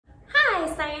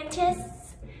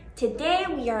scientists! Today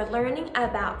we are learning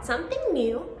about something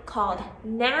new called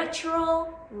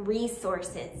natural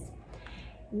resources.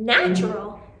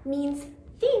 Natural means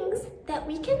things that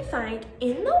we can find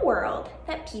in the world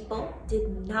that people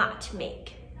did not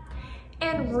make.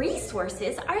 And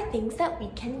resources are things that we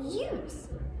can use.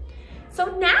 So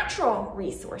natural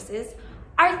resources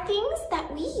are things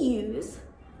that we use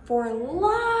for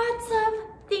lots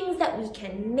of things that we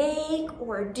can make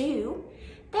or do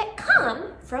that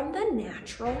come from the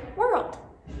natural world.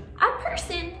 A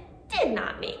person did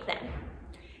not make them.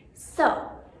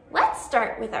 So let's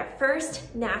start with our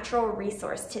first natural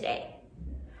resource today.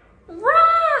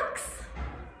 Rocks!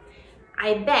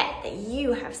 I bet that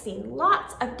you have seen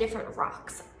lots of different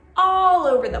rocks all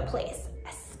over the place,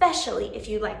 especially if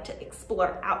you like to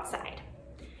explore outside.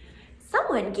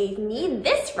 Someone gave me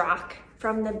this rock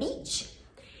from the beach.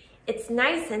 It's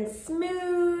nice and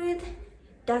smooth,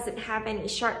 doesn't have any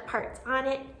sharp parts on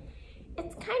it.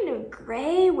 It's kind of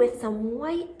gray with some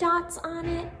white dots on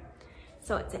it,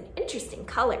 so it's an interesting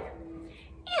color.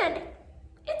 And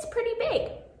it's pretty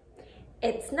big.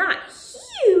 It's not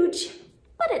huge,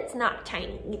 but it's not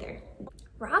tiny either.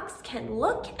 Rocks can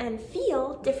look and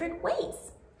feel different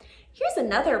ways. Here's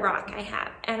another rock I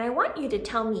have, and I want you to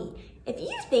tell me if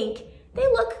you think they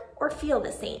look or feel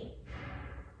the same.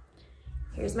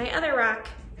 Here's my other rock.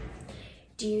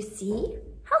 Do you see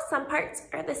how some parts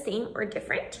are the same or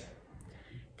different?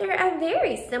 They're a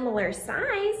very similar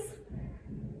size.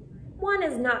 One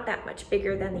is not that much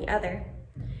bigger than the other,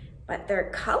 but their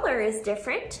color is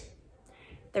different.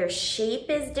 Their shape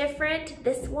is different.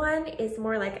 This one is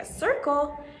more like a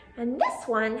circle, and this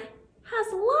one has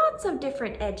lots of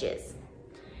different edges.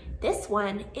 This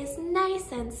one is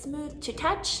nice and smooth to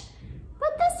touch,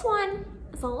 but this one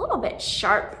is a little bit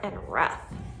sharp and rough.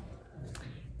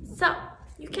 So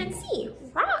you can see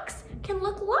rocks can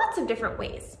look lots of different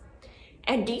ways.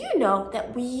 And do you know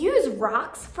that we use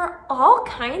rocks for all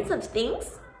kinds of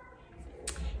things?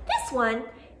 This one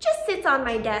just sits on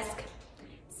my desk.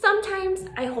 Sometimes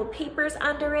I hold papers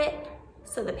under it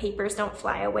so the papers don't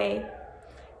fly away.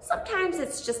 Sometimes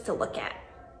it's just to look at.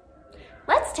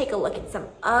 Let's take a look at some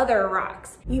other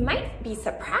rocks. You might be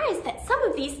surprised that some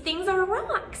of these things are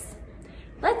rocks.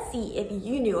 Let's see if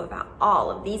you knew about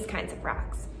all of these kinds of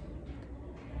rocks.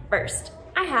 First,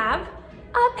 I have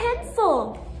a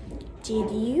pencil.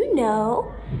 Did you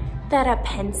know that a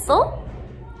pencil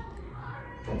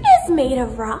is made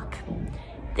of rock?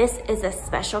 This is a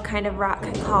special kind of rock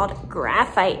called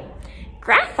graphite.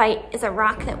 Graphite is a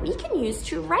rock that we can use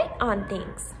to write on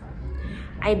things.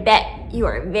 I bet you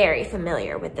are very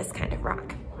familiar with this kind of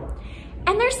rock.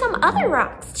 And there's some other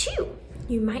rocks too.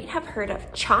 You might have heard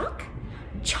of chalk.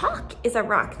 Chalk is a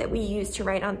rock that we use to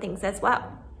write on things as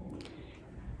well.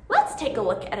 Let's take a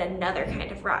look at another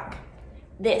kind of rock.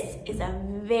 This is a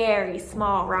very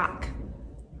small rock.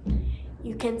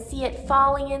 You can see it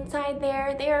falling inside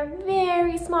there. They are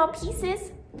very small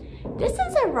pieces. This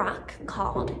is a rock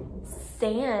called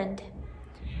sand.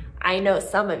 I know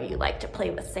some of you like to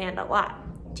play with sand a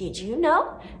lot. Did you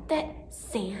know that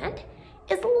sand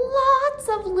is lots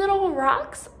of little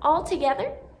rocks all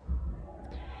together?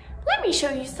 Let me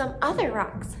show you some other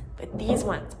rocks, but these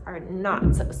ones are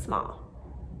not so small.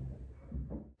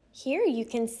 Here you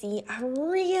can see a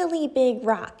really big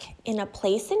rock in a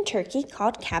place in Turkey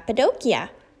called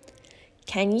Cappadocia.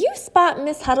 Can you spot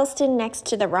Miss Huddleston next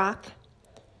to the rock?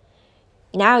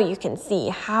 Now you can see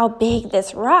how big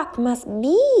this rock must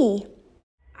be.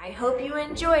 I hope you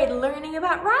enjoyed learning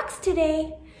about rocks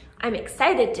today. I'm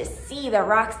excited to see the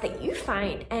rocks that you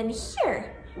find and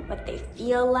hear what they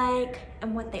feel like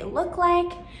and what they look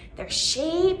like, their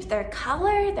shape, their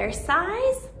color, their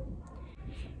size.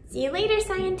 See you later,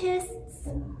 scientists.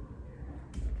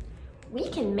 We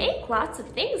can make lots of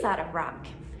things out of rock.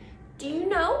 Do you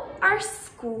know our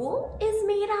school is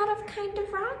made out of a kind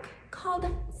of rock called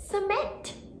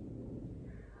cement?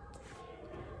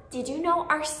 Did you know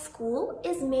our school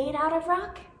is made out of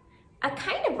rock? A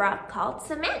kind of rock called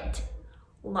cement.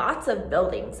 Lots of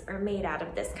buildings are made out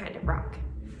of this kind of rock.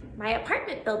 My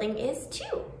apartment building is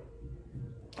too.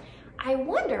 I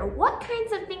wonder what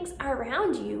kinds of things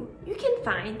around you can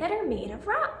find that are made of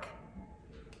rock.